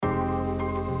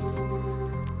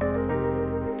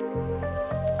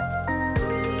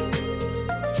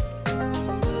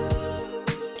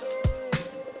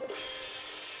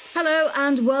Hello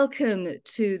and welcome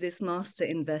to this Master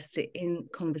Investor in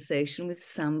Conversation with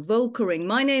Sam Volkering.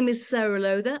 My name is Sarah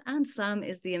Lowther and Sam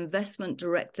is the Investment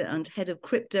Director and Head of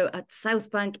Crypto at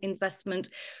Southbank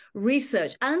Investment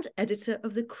Research and editor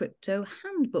of the Crypto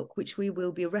Handbook, which we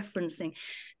will be referencing.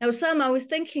 Now, Sam, I was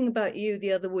thinking about you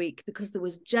the other week because there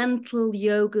was gentle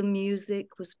yoga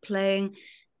music was playing.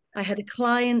 I had a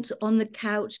client on the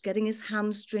couch getting his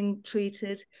hamstring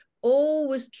treated. All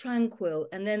was tranquil,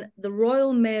 and then the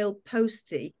Royal Mail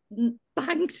postie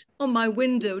banged on my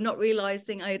window, not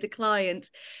realizing I had a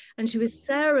client, and she was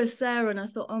Sarah, and I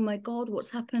thought, oh my God, what's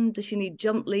happened? Does she need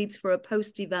jump leads for a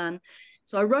postie van?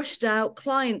 So I rushed out,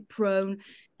 client prone,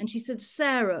 and she said,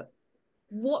 Sarah,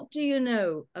 what do you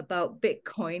know about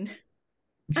Bitcoin?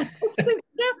 And I was like,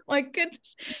 oh my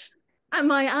goodness. And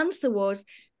my answer was,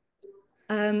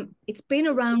 it's been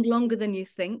around longer than you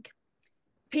think.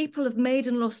 People have made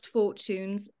and lost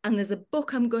fortunes, and there's a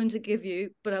book I'm going to give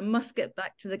you, but I must get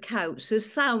back to the couch. So,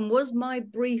 Sam, was my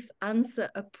brief answer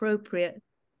appropriate?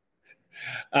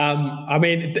 I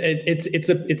mean,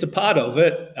 it's a part of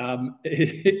it.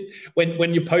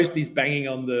 When you post these banging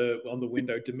on the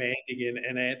window, demanding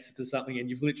an answer to something, and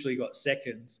you've literally got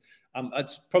seconds,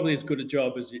 it's probably as good a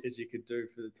job as you could do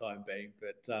for the time being.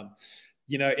 But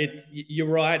you're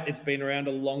right. It's been around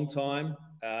a long time.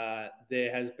 There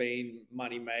has been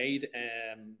money made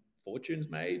and fortunes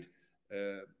made,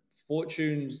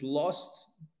 fortunes lost,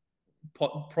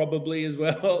 probably as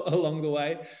well along the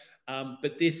way.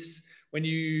 But this, when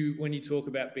you talk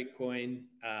about Bitcoin,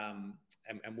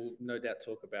 and we'll no doubt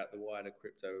talk about the wider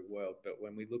crypto world, but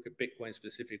when we look at Bitcoin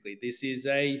specifically, this is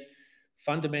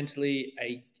fundamentally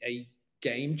a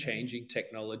game-changing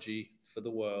technology for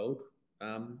the world.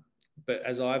 But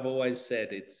as I've always said,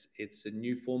 it's a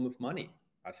new form of money,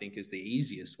 I think, is the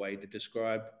easiest way to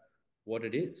describe what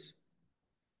it is.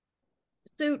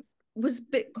 So, was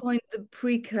Bitcoin the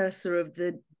precursor of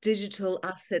the digital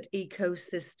asset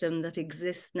ecosystem that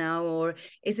exists now, or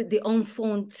is it the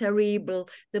enfant terrible,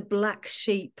 the black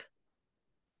sheep?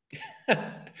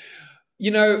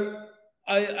 you know,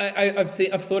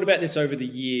 I've thought about this over the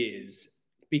years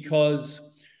because,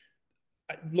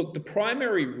 look, the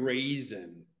primary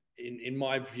reason, in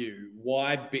my view,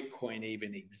 why Bitcoin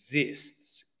even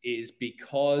exists is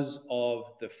because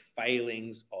of the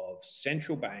failings of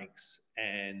central banks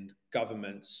and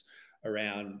governments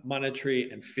around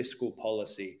monetary and fiscal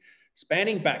policy,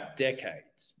 spanning back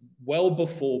decades, well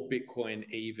before Bitcoin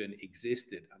even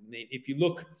existed. I mean, if you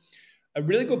look, a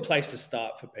really good place to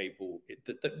start for people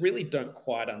that really don't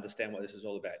quite understand what this is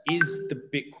all about is the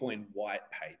Bitcoin white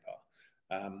paper,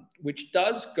 which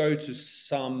does go to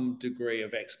some degree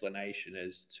of explanation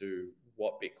as to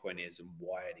what Bitcoin is and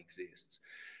why it exists.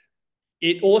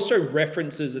 It also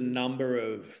references a number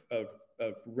of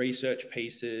research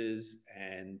pieces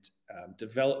and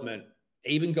development,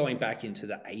 even going back into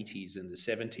the 80s and the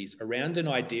 70s, around an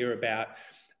idea about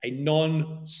a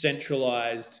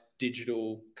non-centralized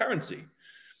digital currency.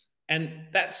 And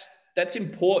that's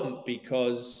important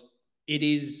because it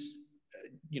is,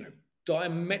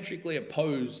 diametrically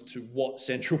opposed to what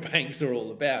central banks are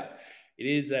all about. It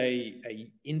is a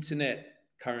internet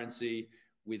currency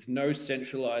with no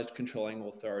centralized controlling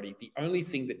authority. The only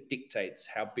thing that dictates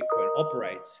how Bitcoin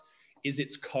operates is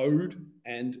its code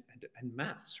and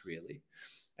maths, really.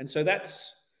 And so that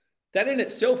in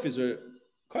itself is a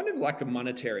kind of like a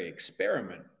monetary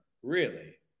experiment,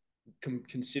 really,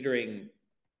 considering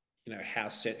how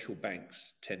central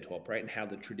banks tend to operate and how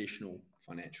the traditional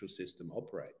financial system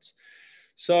operates.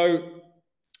 So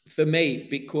for me,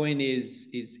 Bitcoin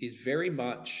is very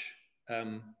much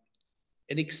an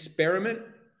experiment,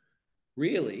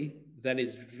 really, that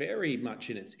is very much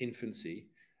in its infancy,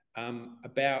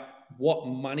 about what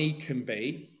money can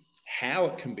be, how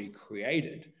it can be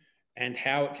created, and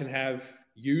how it can have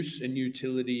use and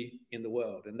utility in the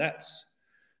world. And that's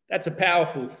a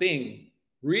powerful thing,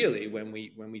 really, when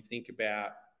we think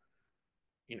about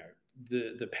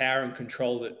the power and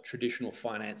control that traditional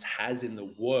finance has in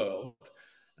the world.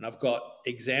 And I've got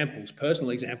examples, personal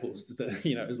examples, that,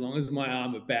 as long as my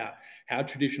arm, about how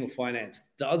traditional finance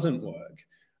doesn't work.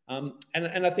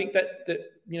 And I think that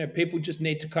people just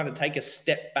need to kind of take a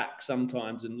step back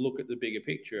sometimes and look at the bigger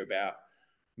picture about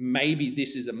maybe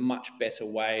this is a much better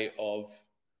way of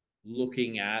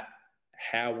looking at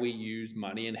how we use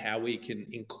money and how we can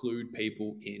include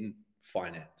people in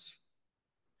finance.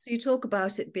 So you talk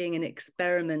about it being an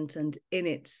experiment and in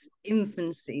its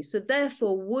infancy. So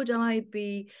therefore, would I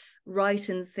be right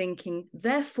in thinking,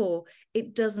 therefore,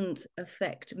 it doesn't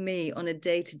affect me on a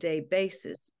day-to-day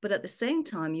basis? But at the same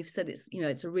time, you've said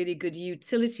it's a really good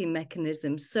utility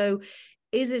mechanism. So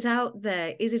Is it out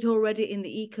there? Is it already in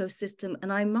the ecosystem?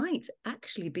 And I might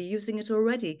actually be using it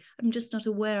already. I'm just not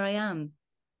aware I am.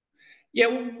 Yeah,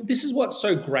 well, this is what's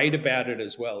so great about it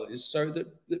as well, is so that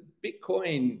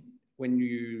Bitcoin, when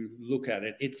you look at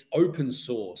it, it's open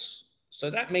source. So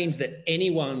that means that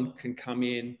anyone can come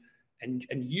in and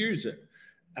use it.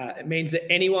 It means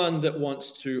that anyone that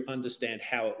wants to understand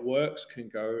how it works can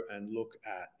go and look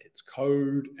at its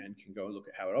code and can go and look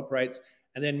at how it operates,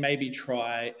 and then maybe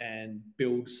try and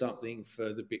build something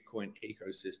for the Bitcoin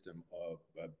ecosystem, or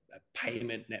a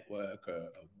payment network, a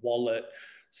wallet,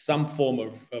 some form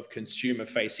of consumer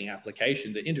facing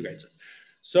application that integrates it.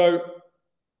 So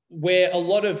where a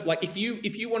lot of, like, if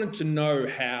you wanted to know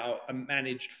how a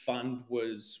managed fund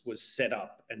was set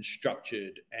up and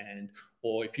structured, and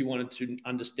or if you wanted to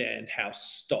understand how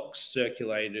stocks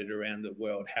circulated around the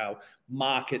world, how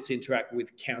markets interact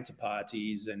with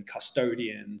counterparties and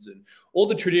custodians and all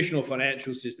the traditional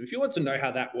financial system, if you want to know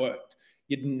how that worked,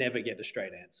 you'd never get a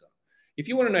straight answer. If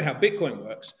you want to know how Bitcoin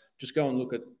works, just go and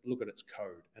look at its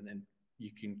code, and then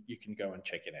you can go and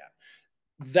check it out.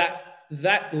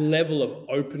 That level of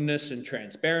openness and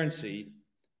transparency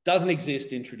doesn't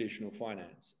exist in traditional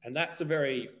finance, and that's a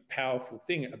very powerful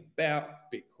thing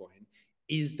about Bitcoin,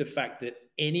 is the fact that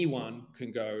anyone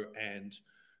can go and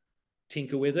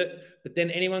tinker with it, but then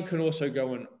anyone can also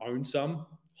go and own some,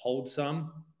 hold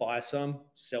some, buy some,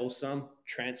 sell some,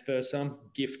 transfer some,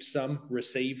 gift some,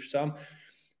 receive some.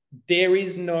 There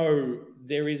is no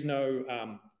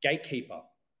gatekeeper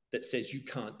that says you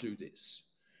can't do this.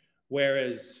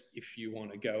 Whereas if you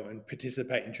want to go and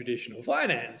participate in traditional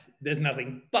finance, there's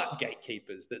nothing but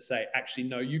gatekeepers that say, actually,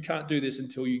 no, you can't do this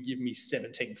until you give me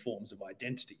 17 forms of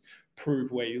identity.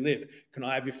 Prove where you live. Can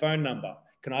I have your phone number?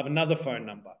 Can I have another phone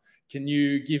number? Can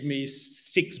you give me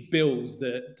 6 bills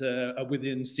that are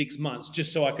within 6 months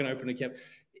just so I can open an account?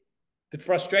 The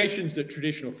frustrations that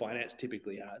traditional finance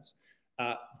typically has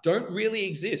don't really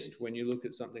exist when you look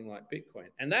at something like Bitcoin.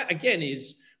 And that, again,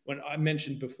 is when I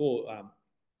mentioned before,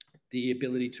 the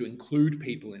ability to include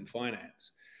people in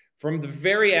finance. From the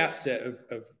very outset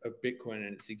of Bitcoin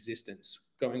and its existence,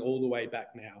 going all the way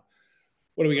back now,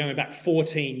 what are we going back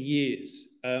 14 years?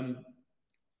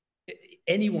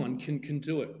 Anyone can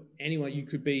do it. Anyone, you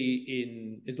could be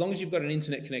in, as long as you've got an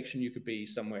internet connection, you could be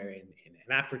somewhere in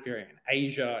Africa, in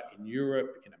Asia, in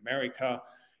Europe, in America.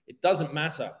 It doesn't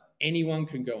matter. Anyone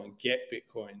can go and get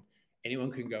Bitcoin.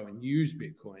 Anyone can go and use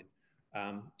Bitcoin.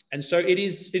 And so it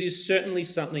is certainly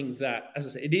something that, as I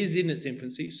said, it is in its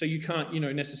infancy. So you can't,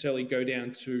 necessarily go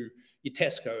down to your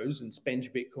Tesco's and spend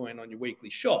your Bitcoin on your weekly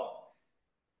shop.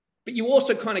 But you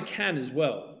also kind of can as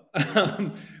well.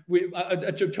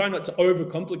 I try not to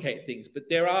overcomplicate things, but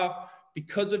there are,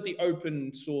 because of the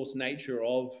open source nature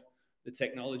of the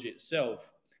technology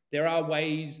itself, there are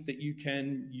ways that you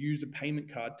can use a payment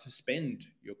card to spend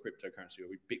your cryptocurrency, or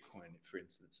with Bitcoin, for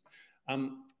instance.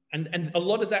 And a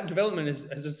lot of that development,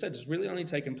 as I said, has really only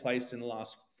taken place in the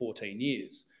last 14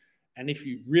 years. And if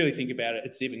you really think about it,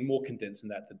 it's even more condensed than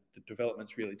that. The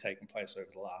development's really taken place over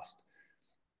the last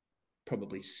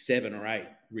probably 7 or 8,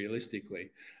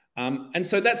 realistically. And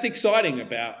so that's exciting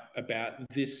about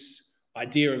this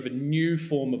idea of a new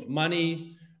form of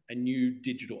money, a new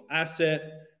digital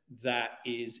asset that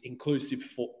is inclusive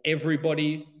for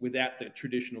everybody without the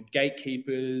traditional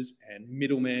gatekeepers and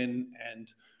middlemen and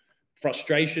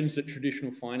frustrations that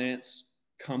traditional finance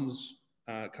comes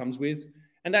with.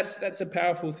 And that's a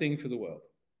powerful thing for the world.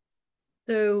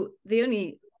 So the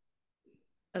only,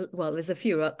 well, there's a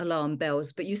few alarm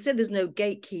bells, but you said there's no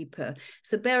gatekeeper.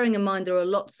 So bearing in mind, there are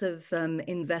lots of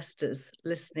investors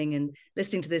listening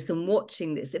to this and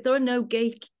watching this. If there are no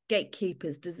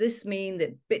gatekeepers, does this mean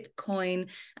that Bitcoin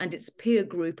and its peer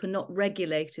group are not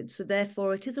regulated? So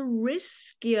therefore, it is a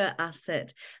riskier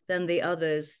asset than the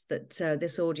others that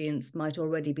this audience might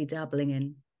already be dabbling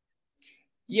in?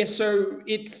 Yeah, so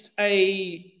it's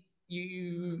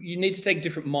you need to take a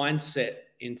different mindset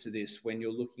into this when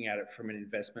you're looking at it from an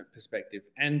investment perspective.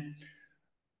 And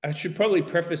I should probably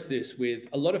preface this with,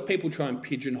 a lot of people try and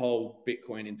pigeonhole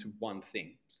Bitcoin into one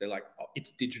thing. So they're like, oh,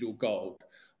 it's digital gold.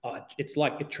 It's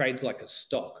like, it trades like a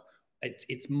stock.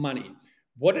 It's money.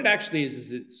 What it actually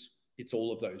is it's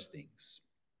all of those things,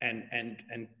 and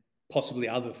possibly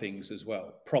other things as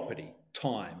well. Property,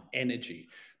 time, energy.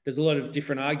 There's a lot of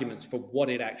different arguments for what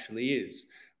it actually is.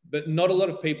 But not a lot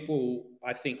of people,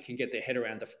 I think, can get their head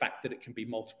around the fact that it can be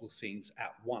multiple things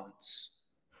at once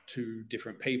to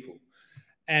different people.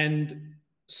 And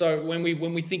so when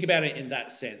we think about it in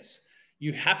that sense,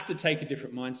 you have to take a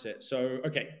different mindset. So,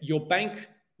 okay, your bank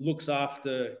looks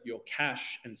after your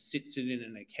cash and sits it in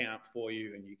an account for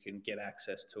you, and you can get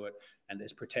access to it, and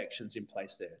there's protections in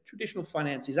place there. Traditional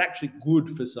finance is actually good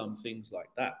for some things like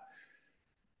that.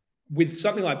 With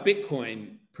something like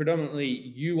Bitcoin, predominantly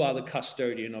you are the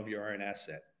custodian of your own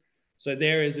asset. So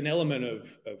there is an element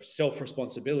of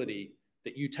self-responsibility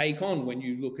that you take on when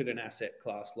you look at an asset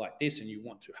class like this and you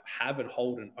want to have and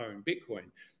hold and own Bitcoin.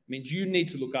 It means you need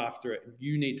to look after it and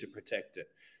you need to protect it.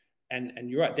 And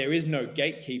you're right, there is no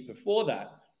gatekeeper for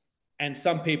that. And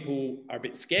some people are a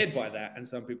bit scared by that, and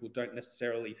some people don't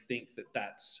necessarily think that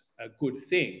that's a good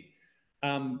thing.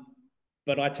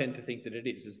 But I tend to think that it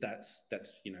is that's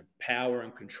power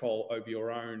and control over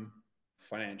your own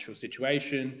financial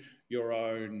situation, your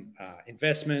own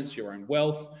investments, your own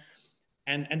wealth,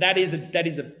 and that is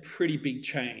a pretty big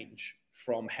change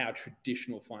from how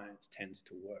traditional finance tends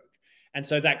to work. And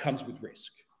so that comes with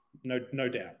risk. No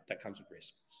doubt that comes with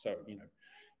risk. So,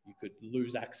 you could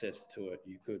lose access to it.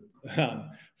 You could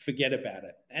forget about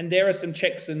it. And there are some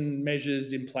checks and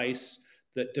measures in place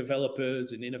that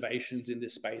developers and innovations in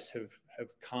this space have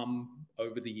come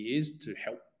over the years to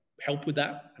help with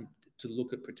that and to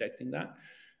look at protecting that.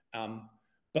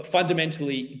 But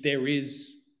fundamentally, there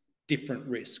is different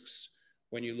risks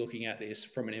when you're looking at this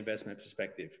from an investment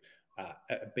perspective.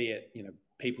 Be it,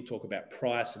 people talk about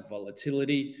price and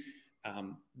volatility.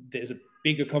 There's a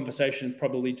bigger conversation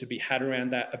probably to be had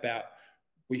around that, about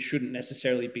we shouldn't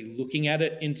necessarily be looking at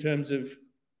it in terms of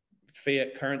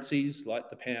fiat currencies like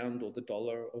the pound or the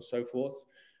dollar or so forth.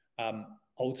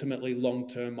 Ultimately, long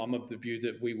term, I'm of the view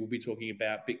that we will be talking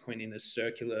about Bitcoin in a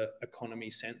circular economy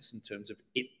sense, in terms of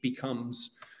it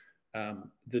becomes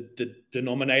the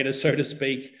denominator, so to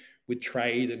speak, with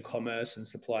trade and commerce and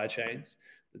supply chains.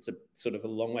 It's a sort of a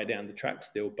long way down the track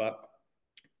still, but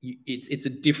it's a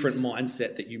different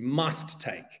mindset that you must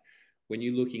take when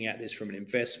you're looking at this from an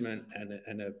investment and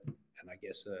I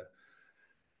guess a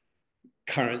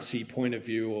currency point of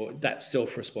view, or that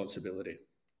self-responsibility.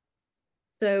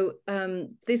 So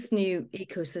this new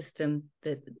ecosystem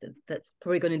that's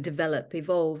probably going to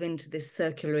evolve into this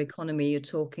circular economy you're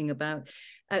talking about.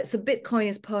 So Bitcoin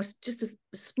is just a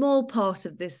small part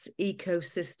of this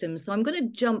ecosystem. So I'm going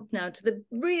to jump now to the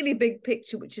really big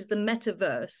picture, which is the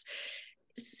metaverse.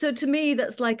 So to me,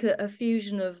 that's like a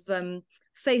fusion of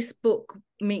Facebook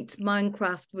meets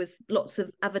Minecraft, with lots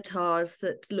of avatars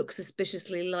that look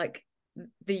suspiciously like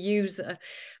the user.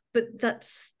 But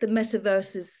that's the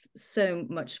metaverse is so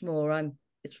much more.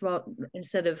 It's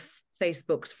instead of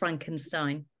Facebook's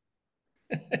Frankenstein.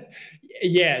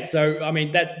 Yeah, so I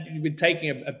mean that we're taking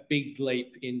a big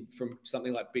leap in from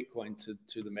something like Bitcoin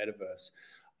to the metaverse.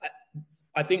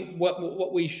 I think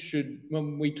what we should,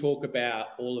 when we talk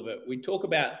about all of it, we talk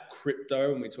about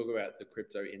crypto and we talk about the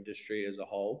crypto industry as a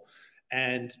whole,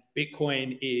 and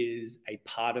Bitcoin is a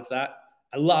part of that,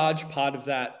 a large part of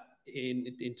that,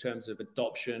 in terms of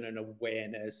adoption and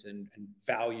awareness and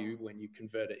value when you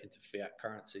convert it into fiat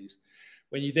currencies.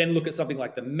 When you then look at something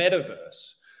like the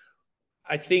metaverse,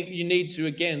 I think you need to,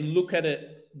 again, look at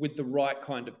it with the right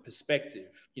kind of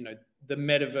perspective. The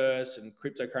metaverse and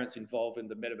cryptocurrency involved in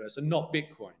the metaverse are not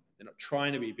Bitcoin. They're not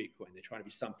trying to be Bitcoin. They're trying to be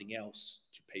something else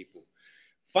to people.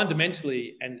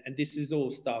 Fundamentally, and this is all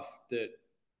stuff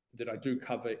that I do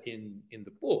cover in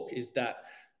the book, is that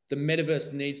the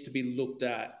metaverse needs to be looked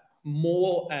at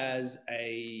more as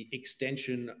a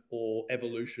extension or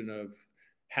evolution of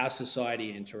how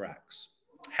society interacts,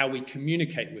 how we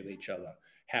communicate with each other,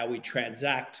 how we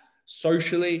transact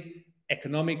socially,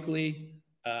 economically,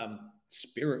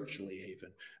 spiritually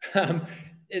even.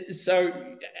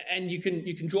 So, and you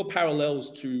can draw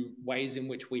parallels to ways in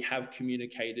which we have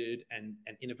communicated and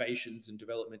innovations and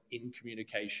development in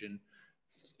communication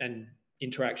and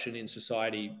interaction in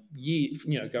society,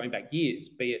 going back years,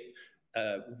 be it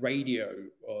radio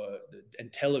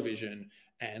and television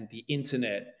and the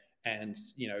internet and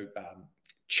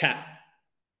chat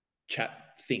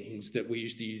things that we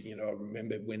used to use. I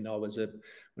remember when I was a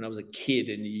kid,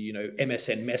 and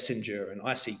MSN Messenger and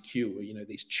ICQ,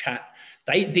 these chat.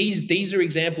 These are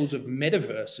examples of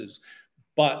metaverses,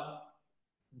 but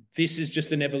this is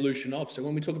just an evolution of. So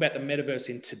when we talk about the metaverse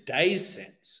in today's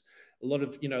sense, a lot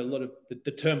of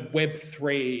the term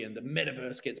Web3 and the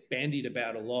metaverse gets bandied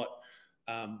about a lot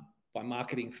by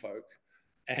marketing folk.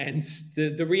 And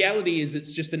the reality is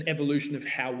it's just an evolution of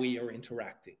how we are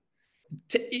interacting.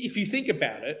 If you think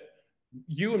about it,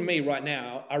 you and me right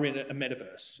now are in a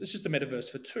metaverse. It's just a metaverse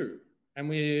for two. And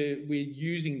we're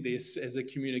using this as a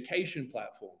communication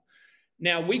platform.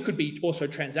 Now, we could be also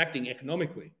transacting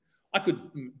economically. I could,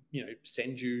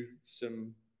 send you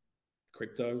some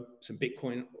crypto, some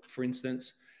Bitcoin, for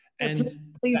instance. And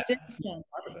please do so.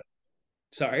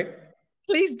 Sorry.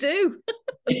 Please do.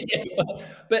 Yeah,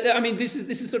 but I mean, this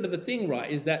is sort of the thing,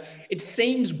 right? Is that it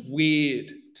seems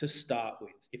weird to start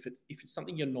with if it's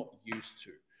something you're not used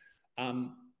to.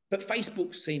 But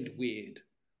Facebook seemed weird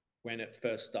when it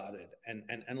first started, and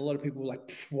a lot of people were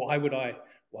like, why would I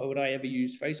ever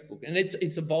use Facebook? And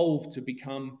it's evolved to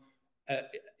become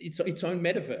its own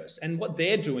metaverse, and what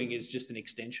they're doing is just an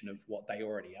extension of what they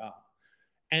already are.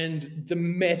 And the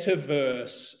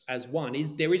metaverse, as one,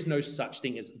 is there is no such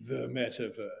thing as the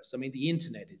metaverse. I mean, the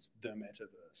internet is the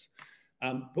metaverse.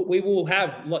 But we will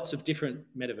have lots of different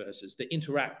metaverses that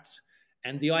interact.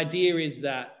 And the idea is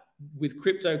that with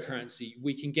cryptocurrency,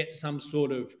 we can get some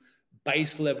sort of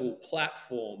base level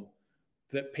platform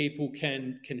that people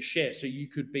can share. So you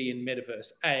could be in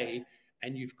metaverse A,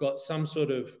 and you've got some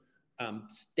sort of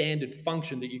standard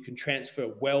function that you can transfer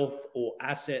wealth or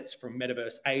assets from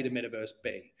metaverse A to metaverse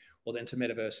B, or then to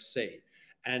metaverse C,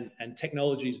 and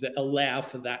technologies that allow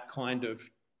for that kind of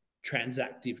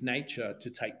transactive nature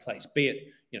to take place, be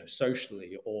it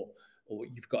socially, or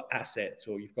you've got assets,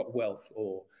 or you've got wealth,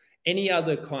 or any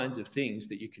other kinds of things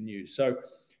that you can use. So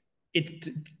it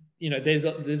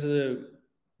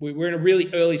we're in a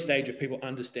really early stage of people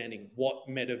understanding what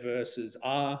metaverses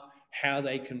are, how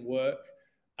they can work,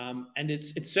 and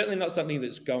it's certainly not something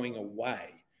that's going away.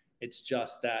 It's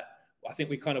just that I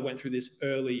think we kind of went through this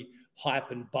early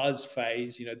hype and buzz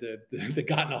phase, the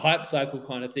Gartner hype cycle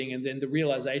kind of thing, and then the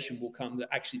realization will come that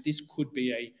actually this could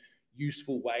be a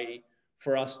useful way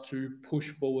for us to push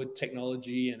forward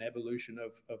technology and evolution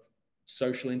of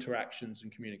social interactions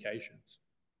and communications.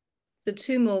 So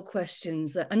two more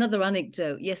questions. Another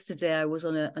anecdote. Yesterday, I was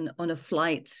on a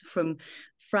flight from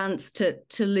France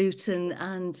to Luton,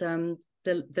 and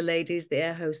the ladies, the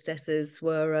air hostesses,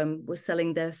 were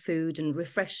selling their food and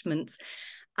refreshments,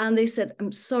 and they said,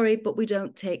 "I'm sorry, but we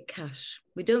don't take cash.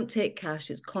 We don't take cash.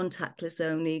 It's contactless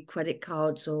only, credit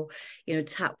cards, or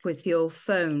tap with your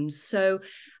phone." So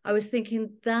I was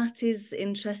thinking that is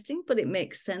interesting, but it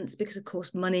makes sense because, of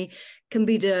course, money can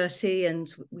be dirty,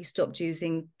 and we stopped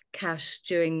using cash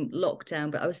during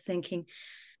lockdown. But I was thinking,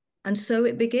 and so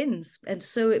it begins,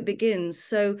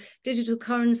 so digital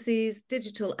currencies,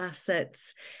 digital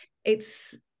assets,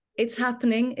 it's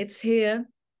happening, it's here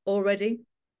already.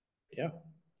 Yeah,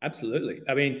 absolutely.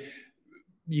 I mean,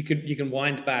 you can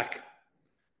wind back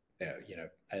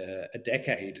a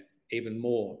decade, even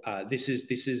more. This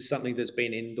is something that's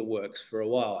been in the works for a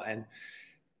while, and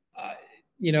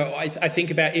I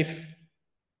think about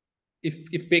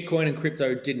if Bitcoin and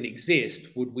crypto didn't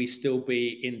exist, would we still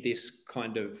be in this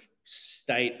kind of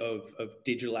state of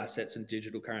digital assets and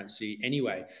digital currency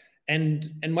anyway? And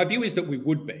my view is that we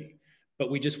would be, but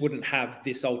we just wouldn't have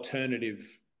this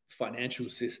alternative financial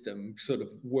system sort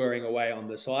of whirring away on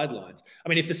the sidelines. I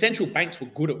mean, if the central banks were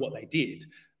good at what they did,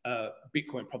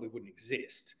 Bitcoin probably wouldn't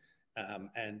exist,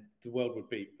 and the world would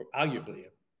be arguably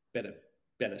a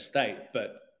better state.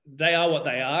 But they are what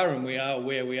they are, and we are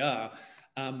where we are.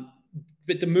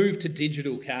 But the move to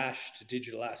digital cash, to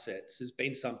digital assets, has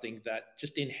been something that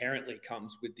just inherently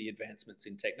comes with the advancements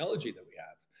in technology that we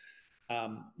have.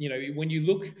 When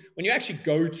you actually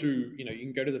go to, you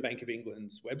can go to the Bank of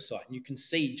England's website and you can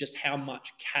see just how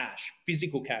much cash,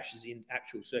 physical cash, is in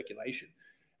actual circulation,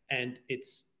 and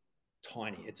it's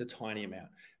tiny. It's a tiny amount.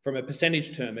 From a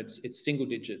percentage term, it's single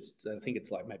digits. I think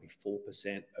it's like maybe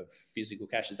 4% of physical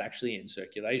cash is actually in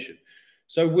circulation.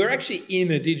 So we're actually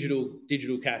in a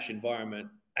digital cash environment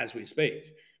as we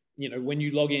speak. When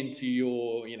you log into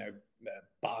your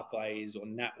Barclays or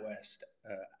NatWest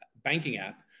banking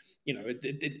app,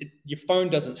 your phone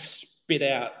doesn't spit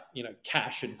out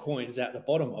cash and coins out the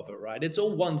bottom of it, right? It's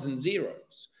all ones and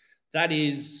zeros. That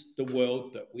is the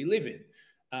world that we live in,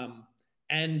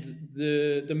 and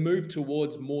the move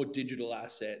towards more digital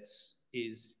assets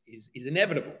is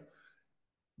inevitable.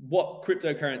 What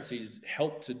cryptocurrencies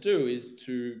help to do is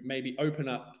to maybe open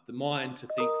up the mind to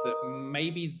think that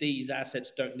maybe these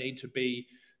assets don't need to be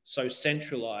so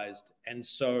centralized and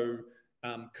so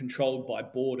controlled by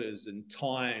borders and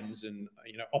times and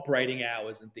operating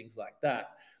hours and things like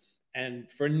that. And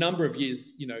for a number of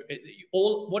years,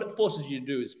 what it forces you to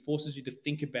do is forces you to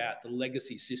think about the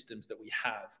legacy systems that we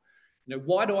have.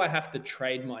 Why do I have to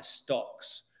trade my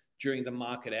stocks during the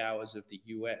market hours of the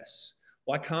US?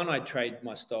 Why can't I trade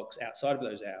my stocks outside of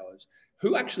those hours?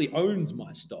 Who actually owns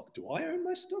my stock? Do I own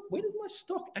my stock? Where does my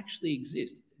stock actually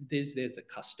exist? There's a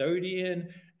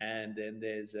custodian, and then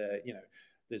there's a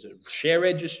share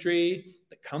registry,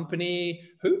 the company.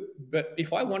 But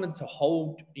if I wanted to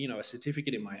hold a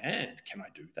certificate in my hand, can I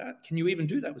do that? Can you even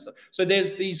do that with stuff? So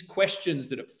there's these questions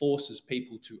that it forces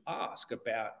people to ask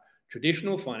about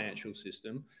traditional financial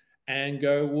system and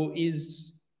go, well,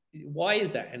 why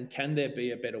is that? And can there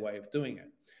be a better way of doing it?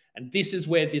 And this is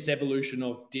where this evolution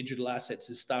of digital assets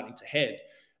is starting to head.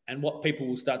 And what people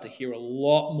will start to hear a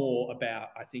lot more about,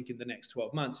 I think, in the next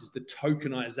 12 months is the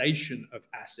tokenization of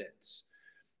assets.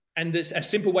 And this, a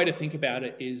simple way to think about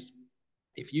it is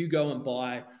if you go and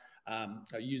buy, I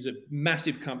use a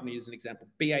massive company as an example,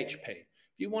 BHP.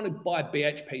 If you want to buy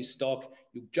BHP stock,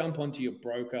 you jump onto your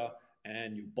broker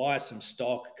and you buy some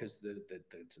stock because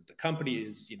the company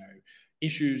is,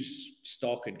 issues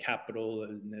stock and capital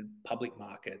and then public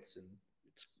markets, and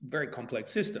it's a very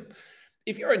complex system.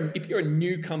 If you're a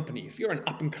new company, if you're an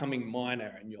up and coming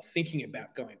miner and you're thinking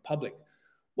about going public,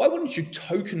 why wouldn't you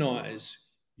tokenize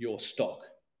your stock,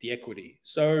 the equity,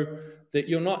 so that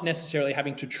you're not necessarily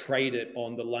having to trade it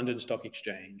on the London Stock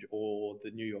Exchange or the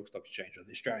New York Stock Exchange or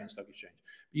the Australian Stock Exchange?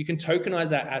 You can tokenize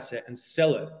that asset and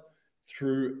sell it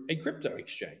through a crypto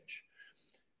exchange.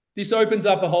 This opens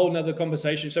up a whole nother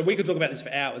conversation. So we could talk about this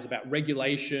for hours about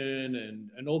regulation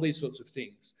and all these sorts of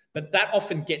things, but that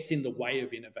often gets in the way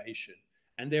of innovation.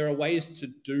 And there are ways to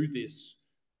do this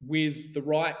with the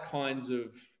right kinds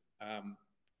of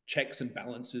checks and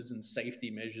balances and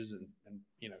safety measures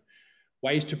and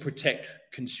ways to protect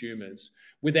consumers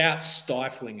without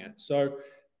stifling it. So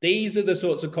these are the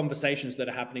sorts of conversations that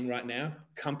are happening right now.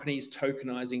 Companies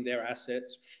tokenizing their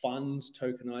assets, funds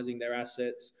tokenizing their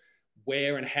assets,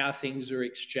 where and how things are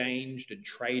exchanged and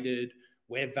traded,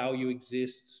 where value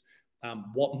exists,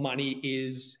 what money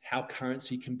is, how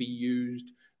currency can be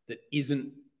used that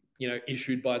isn't,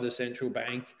 issued by the central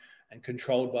bank and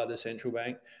controlled by the central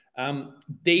bank.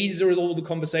 These are all the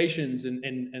conversations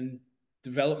and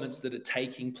developments that are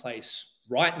taking place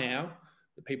right now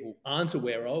that people aren't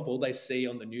aware of. All they see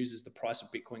on the news is the price of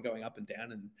Bitcoin going up and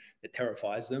down, and it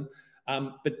terrifies them.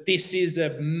 But this is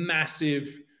a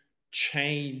massive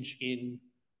change in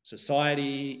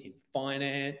society, in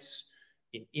finance,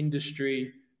 in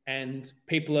industry, and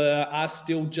people are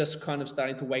still just kind of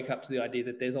starting to wake up to the idea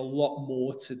that there's a lot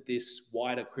more to this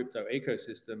wider crypto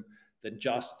ecosystem than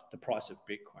just the price of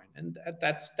Bitcoin. And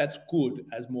that's good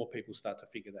as more people start to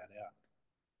figure that out.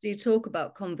 You talk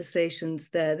about conversations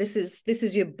there. This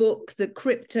is your book, The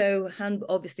Crypto Handbook.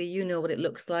 Obviously, you know what it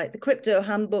looks like. The Crypto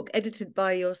Handbook, edited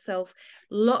by yourself.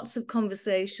 Lots of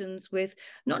conversations with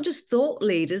not just thought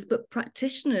leaders, but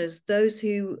practitioners, those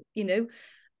who,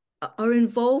 are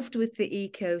involved with the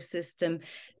ecosystem.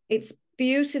 It's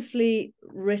beautifully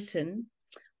written.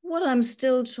 What I'm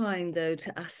still trying, though,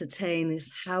 to ascertain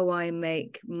is how I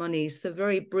make money. So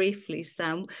very briefly,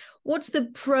 Sam, what's the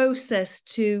process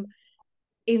to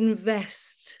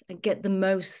invest and get the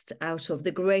most out of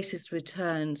the greatest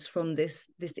returns from this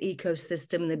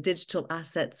ecosystem and the digital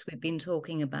assets we've been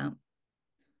talking about?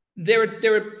 There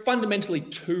are fundamentally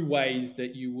two ways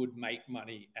that you would make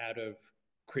money out of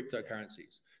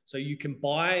cryptocurrencies. So you can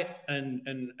buy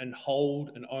and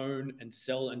hold and own and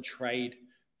sell and trade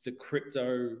the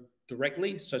crypto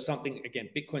directly. So something, again,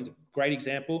 Bitcoin's a great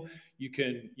example. You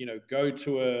can, go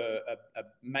to a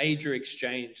major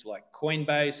exchange like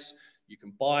Coinbase. You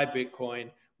can buy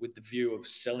Bitcoin with the view of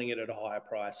selling it at a higher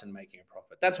price and making a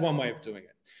profit. That's one way of doing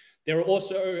it. There are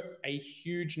also a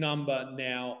huge number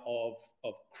now of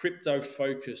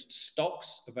crypto-focused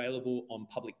stocks available on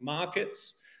public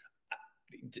markets.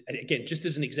 Again, just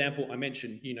as an example, I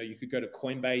mentioned, you could go to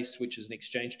Coinbase, which is an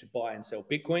exchange to buy and sell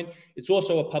Bitcoin. It's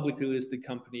also a publicly listed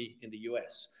company in the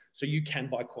US. So you can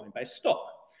buy Coinbase stock.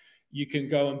 You can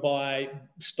go and buy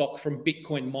stock from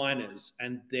Bitcoin miners,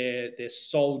 and their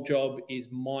sole job is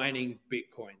mining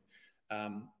Bitcoin.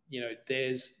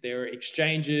 There are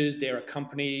exchanges, there are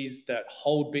companies that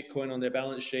hold Bitcoin on their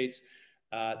balance sheets.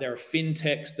 There are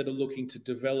fintechs that are looking to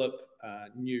develop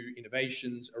new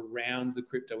innovations around the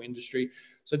crypto industry.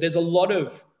 So there's a lot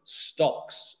of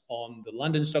stocks on the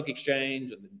London Stock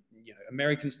Exchange and the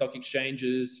American stock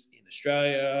exchanges in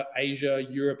Australia, Asia,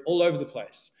 Europe, all over the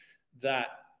place that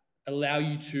allow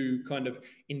you to kind of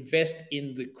invest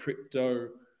in the crypto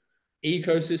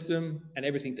ecosystem and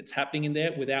everything that's happening in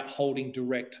there without holding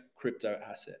direct crypto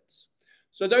assets.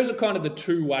 So those are kind of the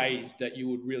two ways that you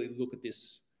would really look at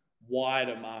this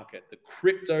wider market: the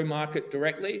crypto market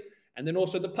directly, and then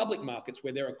also the public markets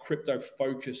where there are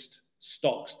crypto-focused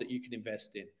stocks that you can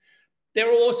invest in. There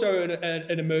are also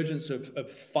an emergence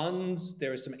of funds.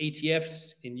 There are some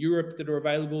ETFs in Europe that are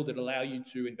available that allow you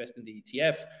to invest in the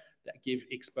ETF that give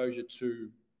exposure to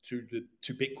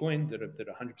Bitcoin that are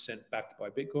 100% backed by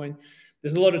Bitcoin.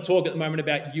 There's a lot of talk at the moment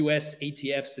about US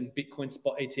ETFs and Bitcoin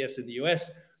spot ETFs in the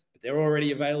US, but they're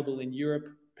already available in Europe.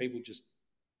 People just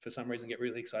for some reason get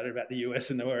really excited about the US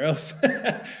and nowhere else.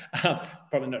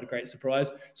 Probably not a great surprise.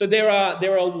 So there are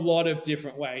a lot of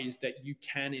different ways that you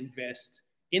can invest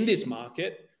in this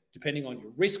market, depending on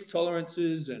your risk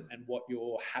tolerances and what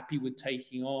you're happy with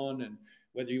taking on, and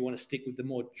whether you want to stick with the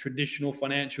more traditional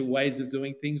financial ways of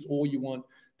doing things, or you want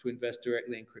to invest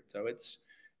directly in crypto.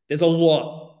 There's a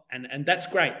lot, and that's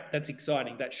great. That's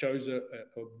exciting. That shows a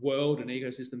world, an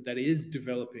ecosystem that is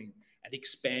developing and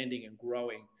expanding and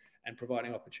growing and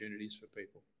providing opportunities for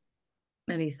people.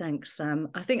 Many thanks, Sam.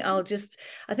 I think I'll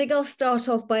start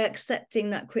off by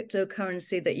accepting that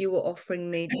cryptocurrency that you were offering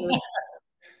me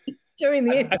during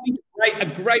the I think a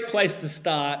great place to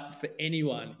start for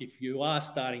anyone, if you are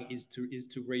starting, is to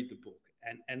read the book.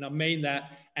 And I mean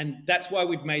that. And that's why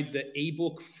we've made the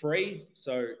ebook free.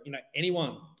 So,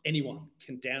 anyone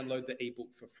can download the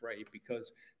ebook for free,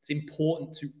 because it's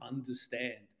important to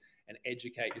understand and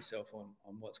educate yourself on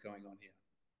what's going on here.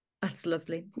 That's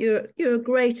lovely. You're a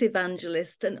great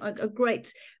evangelist and a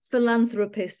great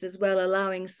philanthropist as well,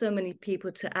 allowing so many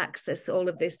people to access all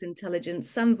of this intelligence.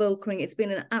 Sam Volkering, it's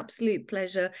been an absolute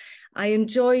pleasure. I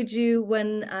enjoyed you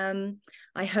when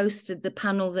I hosted the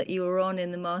panel that you were on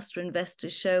in the Master Investor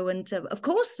show. And of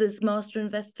course, there's Master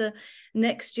Investor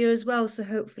next year as well. So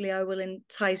hopefully I will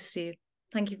entice you.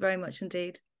 Thank you very much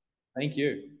indeed. Thank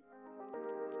you.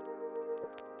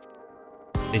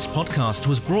 This podcast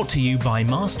was brought to you by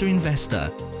Master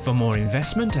Investor. For more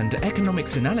investment and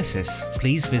economics analysis,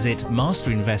 please visit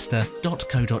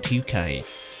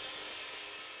masterinvestor.co.uk.